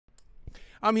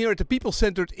I'm here at the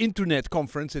People-Centered Internet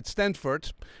Conference at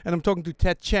Stanford, and I'm talking to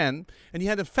Ted Chan, and he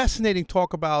had a fascinating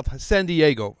talk about San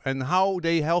Diego and how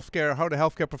the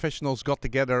healthcare professionals got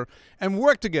together and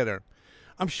worked together.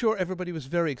 I'm sure everybody was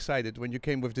very excited when you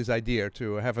came with this idea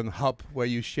to have a hub where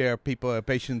you share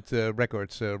patient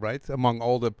records, right, among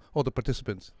all the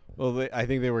participants. Well, I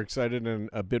think they were excited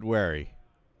and a bit wary.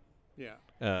 Yeah.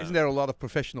 Isn't there a lot of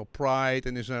professional pride,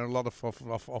 and is there a lot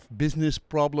of business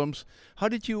problems? How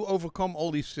did you overcome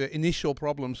all these initial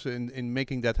problems in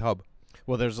making that hub?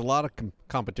 Well, there's a lot of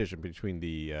competition between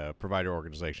the provider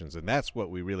organizations, and that's what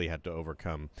we really had to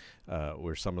overcome,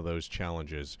 were some of those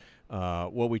challenges.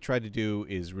 What we tried to do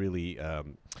is really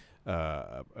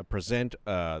present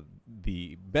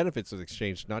the benefits of the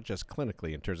exchange, not just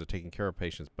clinically in terms of taking care of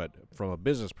patients, but from a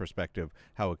business perspective,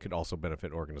 how it could also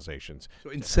benefit organizations. So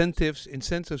incentives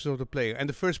of the player. And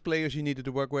the first players you needed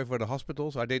to work with were the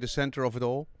hospitals. Are they the center of it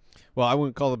all? Well, I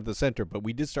wouldn't call them the center, but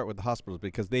we did start with the hospitals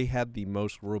because they had the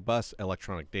most robust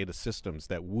electronic data systems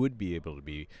that would be able to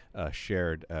be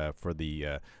shared for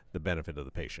the benefit of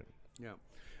the patient. Yeah.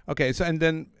 Okay, so and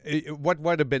then what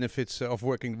were the benefits of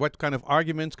working? What kind of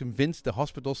arguments convinced the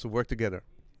hospitals to work together?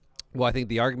 Well, I think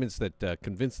the arguments that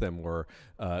convinced them were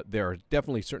there are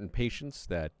definitely certain patients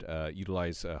that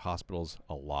utilize hospitals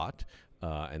a lot,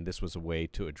 and this was a way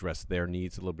to address their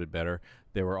needs a little bit better.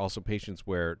 There were also patients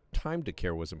where time to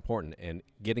care was important, and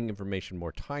getting information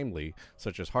more timely,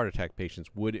 such as heart attack patients,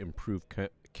 would improve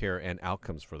care and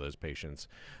outcomes for those patients.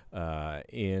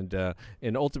 And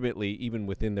ultimately, even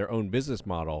within their own business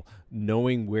model,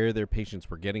 knowing where their patients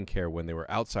were getting care when they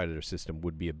were outside of their system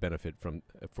would be a benefit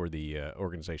for the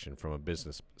organization from a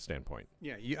business standpoint.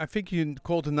 Yeah, I think you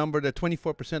called the number that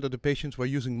 24% of the patients were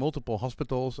using multiple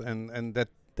hospitals, and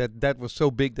that was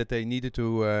so big that they needed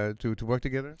to work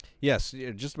together. Yes,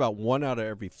 just about 1 out of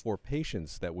every 4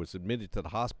 patients that was admitted to the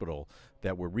hospital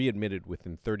that were readmitted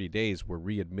within 30 days were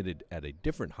readmitted at a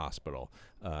different hospital.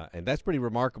 And that's pretty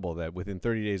remarkable that within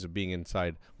 30 days of being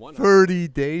inside 30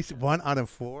 days, 1 out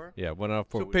of 4? Yeah, 1 out of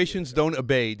 4. So patients don't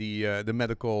obey the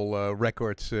medical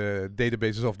records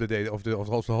databases of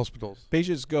the hospitals.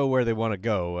 Patients go where they want to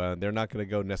go. They're not going to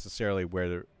go necessarily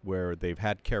where they've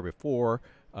had care before.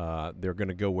 They're going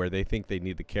to go where they think they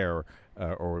need the care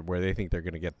or where they think they're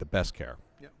going to get the best care.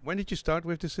 Yeah. When did you start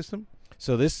with the system?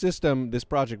 So this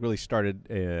project really started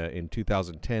in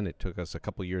 2010. It took us a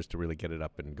couple years to really get it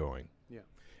up and going. Yeah.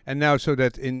 And now, so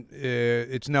that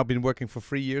it's now been working for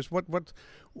 3 years.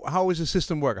 How is the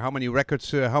system work? How many records?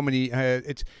 How many?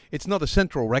 It's not a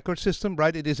central record system,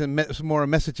 right? It is more a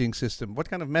messaging system.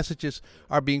 What kind of messages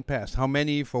are being passed? How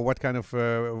many for what kind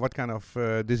of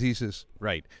diseases?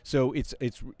 Right. So it's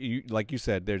like you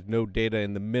said. There's no data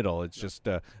in the middle. It's just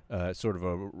sort of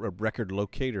a record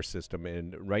locator system.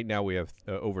 And right now we have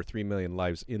over 3 million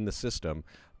lives in the system.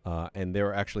 And there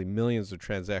are actually millions of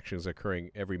transactions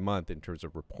occurring every month in terms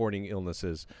of reporting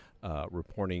illnesses,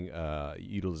 reporting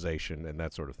utilization, and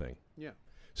that sort of thing. Yeah.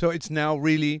 So it's now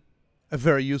really a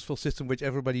very useful system which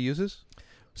everybody uses?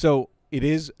 So it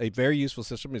is a very useful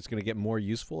system. It's going to get more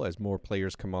useful as more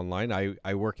players come online.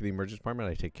 I work in the emergency department.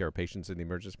 I take care of patients in the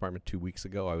emergency department. 2 weeks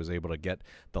ago, I was able to get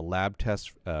the lab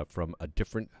tests from a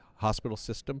different hospital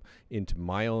system into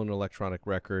my own electronic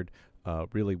record,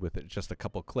 really with just a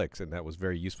couple clicks, and that was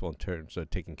very useful in terms of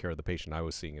taking care of the patient I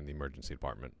was seeing in the emergency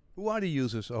department. Who are the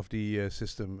users of the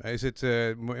system? Is it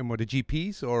more the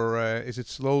GPs, or is it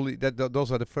slowly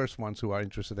those are the first ones who are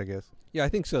interested, I guess? Yeah, I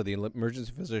think so. The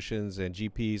emergency physicians and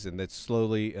GPs, and that's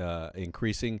slowly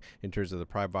increasing in terms of the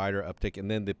provider uptake, and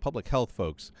then the public health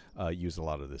folks use a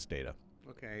lot of this data.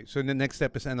 Okay, so the next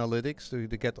step is analytics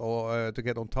to get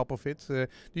on top of it. Do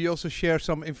you also share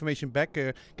some information back?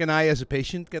 Can I, as a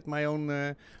patient, get my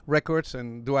own records,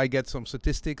 and do I get some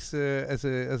statistics as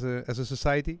a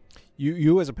society?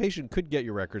 You as a patient could get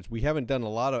your records. We haven't done a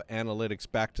lot of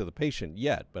analytics back to the patient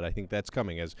yet, but I think that's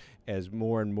coming as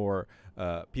more and more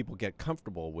people get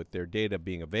comfortable with their data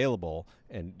being available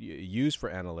and used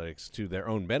for analytics to their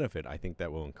own benefit. I think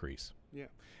that will increase. Yeah.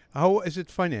 How is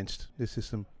it financed, this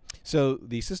system? So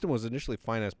the system was initially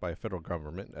financed by a federal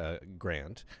government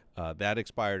grant. That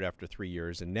expired after 3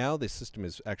 years, and now the system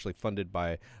is actually funded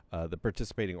by the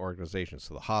participating organizations,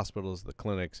 so the hospitals, the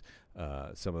clinics,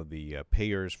 some of the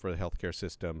payers for the healthcare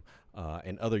system,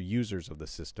 and other users of the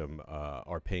system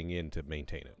are paying in to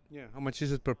maintain it. Yeah. How much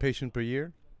is it per patient per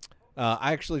year?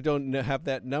 I actually don't have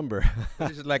that number.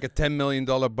 Is it like a $10 million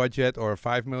budget, or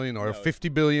 $5 million, or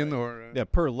 $50 billion, or? Yeah,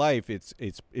 per life,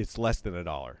 it's less than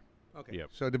 $1. Okay. Yep.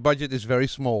 So the budget is very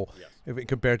small Yes.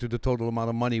 compared to the total amount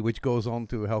of money which goes on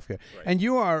to healthcare. Right. And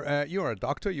you are a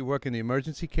doctor. You work in the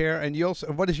emergency care, and you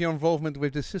also. What is your involvement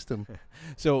with this system?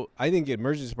 So I think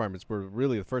emergency departments were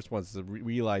really the first ones to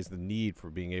realize the need for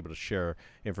being able to share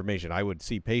information. I would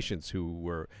see patients who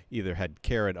were either had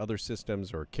care at other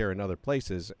systems or care in other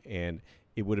places, and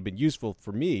it would have been useful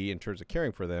for me in terms of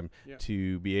caring for them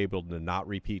to be able to not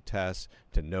repeat tests,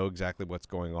 to know exactly what's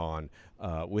going on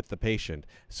with the patient.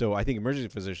 So I think emergency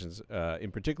physicians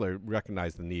in particular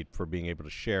recognize the need for being able to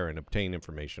share and obtain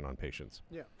information on patients.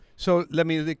 Yeah. So let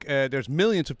me think. There's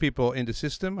millions of people in the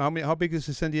system. How big is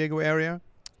the San Diego area?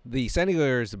 The San Diego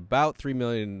area is about 3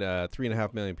 million,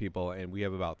 3.5 million people, and we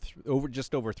have about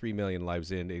just over 3 million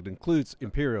lives in. It includes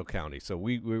Imperial County, so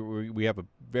we have a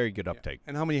very good uptake.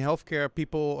 And how many healthcare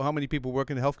people? How many people work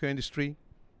in the healthcare industry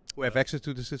who have access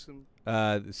to the system?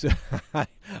 So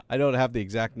I don't have the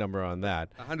exact number on that.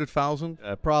 100,000.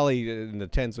 Probably in the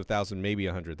tens of thousands, maybe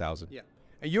 100,000. Yeah.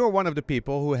 And you're one of the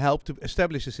people who helped to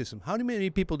establish the system. How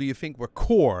many people do you think were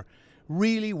core?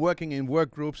 Really working in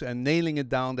work groups and nailing it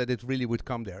down that it really would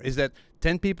come there? Is that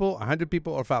 10 people, 100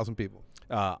 people, or 1,000 people?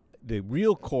 The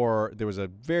real core, there was a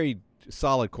very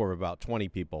solid core of about 20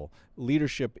 people,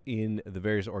 leadership in the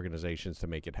various organizations to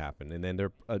make it happen. And then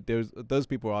those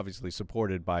people are obviously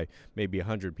supported by maybe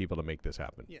 100 people to make this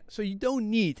happen. Yeah. So you don't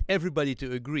need everybody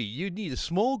to agree. You need a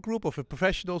small group of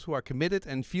professionals who are committed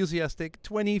and enthusiastic,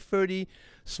 20, 30,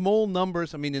 small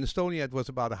numbers. I mean, in Estonia it was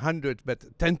about 100,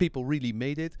 but 10 people really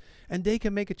made it, and they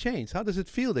can make a change. How does it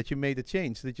feel that you made a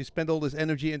change, that you spent all this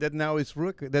energy and that now it's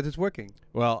working?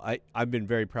 Well, I've been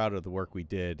very proud of the work we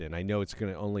did, and I know it's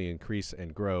going to only increase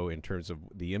and grow in terms of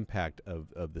the impact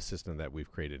of the system that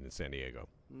we've created in San Diego.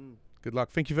 Good luck.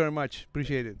 Thank you very much.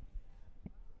 Appreciate it.